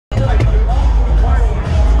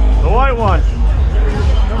white one.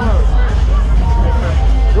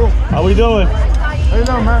 How we doing? How you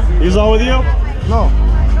doing, man? He's all with you? No.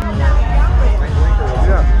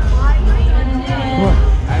 Yeah.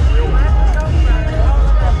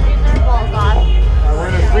 We're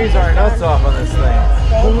gonna freeze our nuts off on this thing.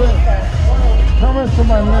 Coming to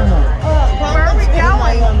my limo. Where are we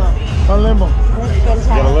going? My limo. You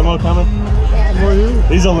got a limo coming? For you?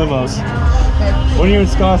 These are limos. When you're in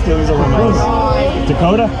Scottsdale, these are limos.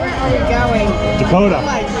 Dakota? Where are we going? Dakota.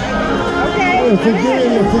 Okay. It's a gay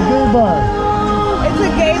bar. It's a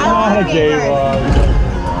gay bar. Not a gay bar. Is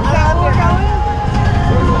that where we're going?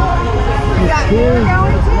 Is that where we're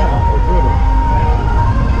going to?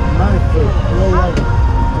 Nice place. You'll love it.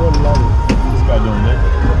 You'll love it. This guy doing it.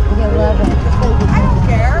 I don't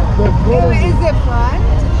care. Is it fun?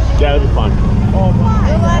 Yeah, it'll be fun. Oh, my.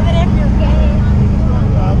 You'll love it if you're gay.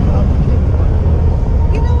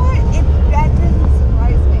 You know what? That doesn't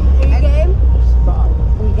surprise me. Are you gay? Stop.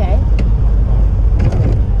 Are you gay?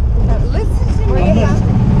 Listen to me.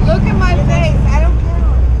 Look at my face. I don't care.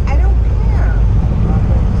 I don't care.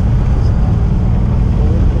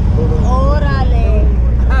 Órale.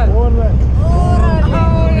 Órale.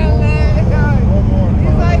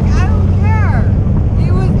 He's like, I don't care. He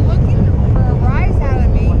was looking for a rise out of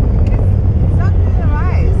me. It's something in the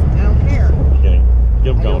rise. I don't care. Kidding.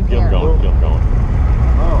 Get him going, get him going, get him going.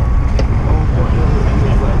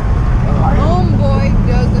 Homeboy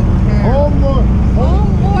doesn't care. Homeboy.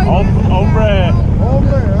 Homeboy doesn't Hombre. care.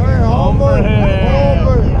 Hombre. Hey, hombre. Hombre.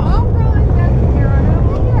 Hombre. Homeboy doesn't care. I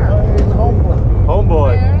don't care. Hey, homeboy.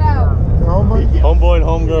 Homeboy. I don't know. Homeboy. Homeboy and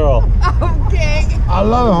homegirl. Okay. I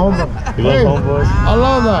love it, homeboy. You love homeboys? I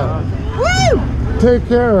love that. Woo! Take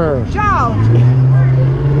care of her. Ciao.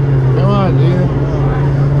 Come on, Gina.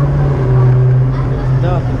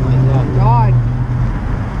 Nothing like that. God.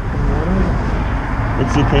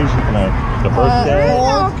 What's the occasion tonight? The There birthday? is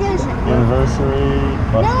no occasion. Anniversary?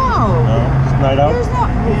 What? No. No? It's night out? There's no.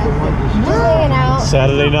 We're hanging out.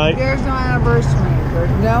 Saturday night? There's no anniversary. There's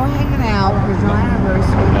no hanging out. There's no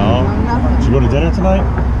anniversary. No? nothing. Should we go to dinner tonight?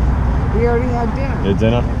 We already had dinner. Yeah,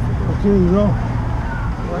 dinner? Okay, you go.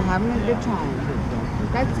 We're having a good time.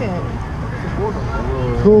 That's it.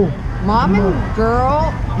 Cool. Mom and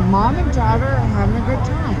daughter are having a good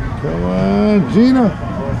time. Come on, Gina.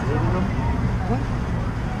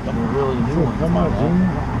 We're really doing. Come on, Gina.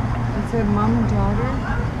 I said mom and daughter.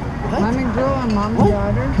 Mom and girl and mom and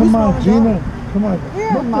daughter. Come on, Gina. Come on.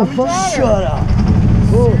 Here, What mom the and fuck? daughter. Shut up.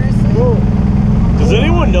 Go, go. Does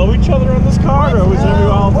anyone know each other in this car, or was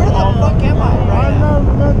everyone all... Where the fuck am I I right now?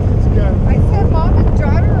 never met this guy. I said mom and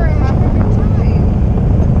daughter are having a good time.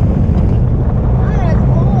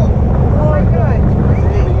 Oh, good.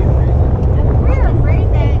 We're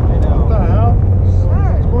freezing. What the hell?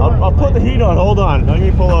 Sure. I'll put the heat on. Hold on. Let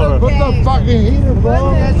me pull over. Put the fucking heater, bro.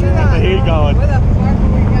 Put the heat on. The heat going. Where the fuck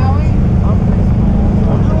are we going?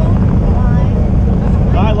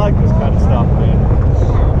 I like this kind of stuff, man.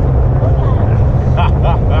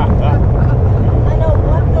 I know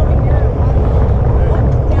one's over here,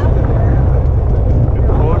 one's down here.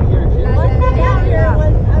 One's down here,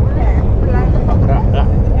 one's up there.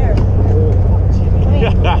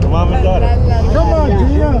 Mom and daughter. Come on,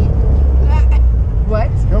 Gina. What?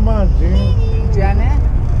 Come on, Gina. Janet?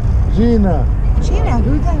 Gina. Gina?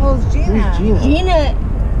 Who the hell's Gina? Gina,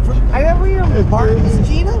 I never hear Martin's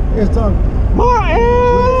Gina? It's on. Martin!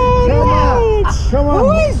 Come on.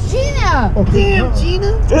 Who is Gina? Okay, Damn, come-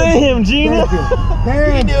 Gina. Damn, Gina!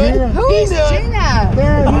 Thank you. Damn, Gina. Who is Gina?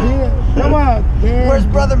 Damn, Gina. Come on. Damn. Where's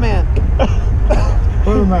Brother Man?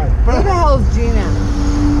 Brother man? Who the hell's Gina?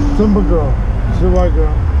 Simba girl. She's a white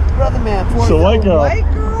girl. Brother Man. So white girl. White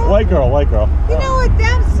girl? White girl, white girl. You know what?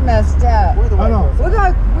 That's messed up. We're the I white know. girls.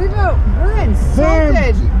 We're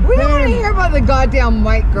insulted. We don't want to hear about the goddamn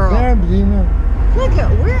white girl. Damn, Gina. Look at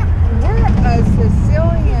we're a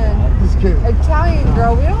Sicilian, Just kidding. Italian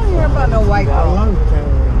girl. We don't hear about no white I girl. love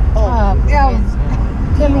Canada. Yeah.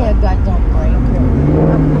 give me a goddamn break.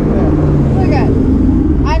 Look at.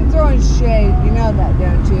 I'm throwing shade. You know that,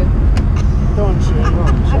 don't you? Throwing shit.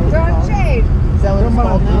 I'm throwing shade. Is that what it's Come on,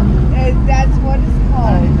 called now? That's what it's I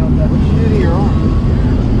called. didn't know that. What you do to your arm?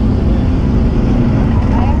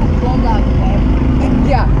 I have a bulldog, babe.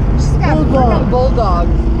 Yeah, she's got Bulldog. freaking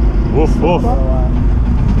bulldogs. Woof, woof.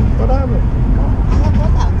 What happened? I have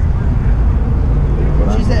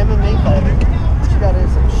bulldogs. She's an MMA fighter. She got in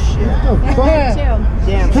some shit. What the fuck? Too.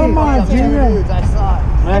 Damn, Come she on, fucked up two Gina. dudes. I saw it.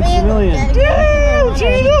 Maximilian. Damn,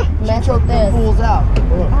 Gina! Mess Choked with them this. fools out.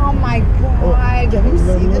 Oh my god. Have you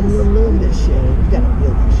seen this? Look at this shit. You gotta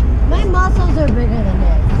feel this shit. My muscles are bigger than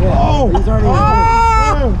this. Yeah. Oh. He's already. Oh!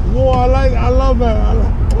 Whoa, I love that.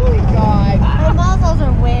 Oh my god.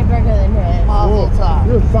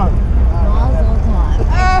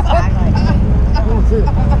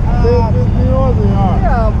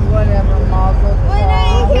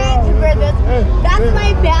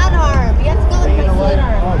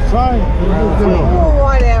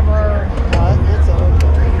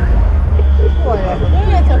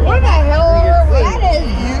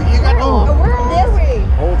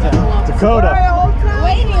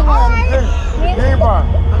 waiting All on. right. Game bar.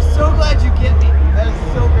 I'm so glad you get me. That is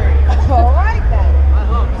so great. All right then.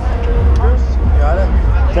 Got it?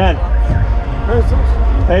 10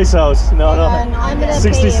 Pesos. pesos. No, Hold no. on, I'm gonna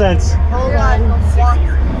 60 pay you. cents. Hold on. You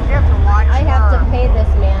have to watch. I have to pay this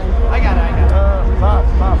man. I got it.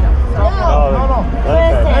 Stop. No. No.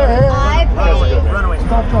 Listen, Okay. I paid. Run away.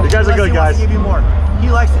 Stop. You guys are good, guys. He wants to give you more. He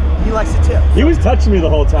likes it. He likes to tip. He was touching me the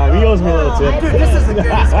whole time. He owes me a little No, tip. Dude, this is the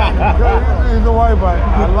greatest guy. He's a white boy.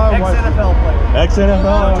 I love white. Ex-NFL player. Excellent.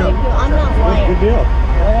 No, thank you. I'm not Good white. deal.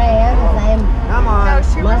 What I am is I am. Come on. No,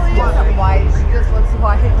 she really isn't white. She just looks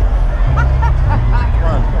white.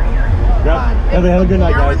 Have a good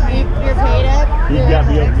night, guys. You're paid up. You got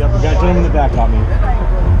me. You got a gentleman in the back got me.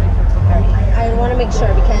 I want to make sure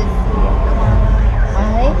because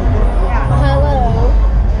I